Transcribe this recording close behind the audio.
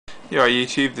Here on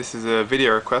YouTube, this is a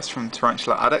video request from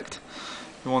TarantulaAddict.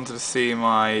 He wanted to see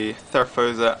my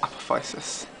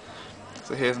T.apophysis.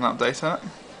 So here's an update on it.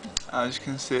 As you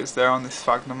can see, it's there on this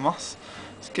sphagnum moss.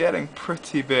 It's getting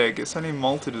pretty big. It's only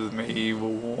molted with me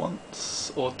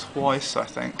once or twice, I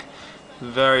think.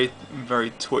 Very,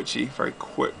 very twitchy, very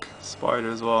quick spider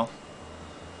as well.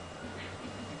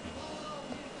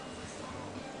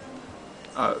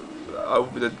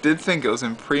 I did think it was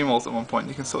in pre-molt at one point.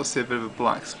 You can sort of see a bit of a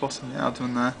black spot on the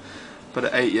abdomen there, but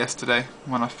it ate yesterday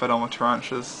when I fed all my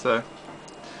tarantulas, so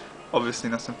obviously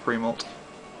that's in pre-molt.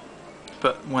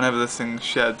 But whenever this thing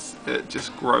sheds, it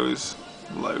just grows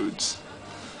loads.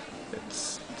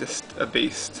 It's just a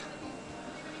beast.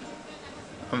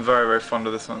 I'm very, very fond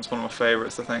of this one. It's one of my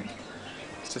favourites, I think.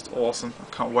 It's just awesome.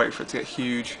 I can't wait for it to get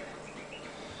huge.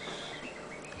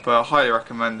 But I highly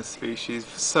recommend this species.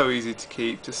 It's so easy to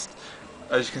keep. Just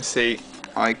as you can see,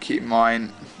 I keep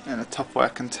mine in a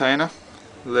Tupperware container,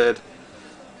 lid,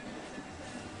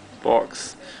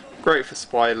 box. Great for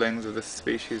spiderlings of this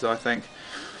species, I think.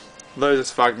 Loads of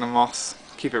sphagnum moss.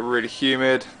 Keep it really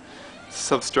humid.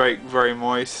 Substrate very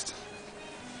moist.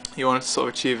 You want to sort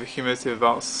of achieve a humidity of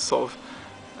about sort of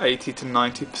 80 to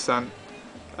 90%,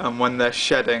 and when they're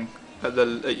shedding, at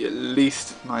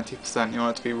least 90%. You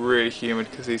want it to be really humid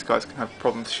because these guys can have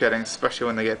problems shedding, especially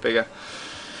when they get bigger.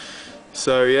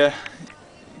 So yeah,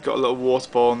 got a little water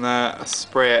bowl in there. I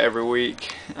spray it every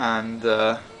week, and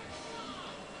the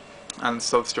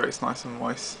substrate's nice and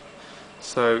moist.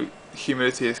 So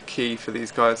humidity is key for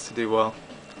these guys to do well.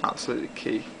 Absolutely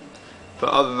key. But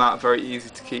other than that, very easy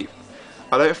to keep.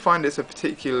 I don't find it's a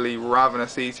particularly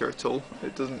ravenous eater at all.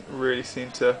 It doesn't really seem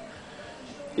to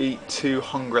eat too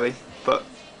hungrily, but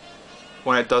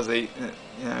when it does eat,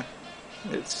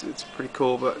 it's pretty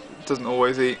cool, but it doesn't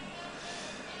always eat.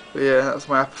 But yeah, that's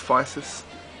my apophysis.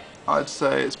 I'd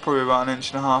say it's probably about 1.5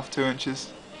 inches, 2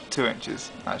 inches. 2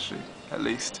 inches, actually, at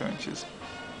least 2 inches.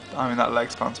 I mean, that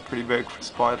leg span's pretty big for a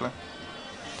spiderling.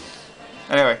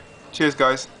 Anyway, cheers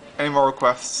guys. Any more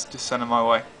requests, just send them my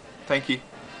way. Thank you.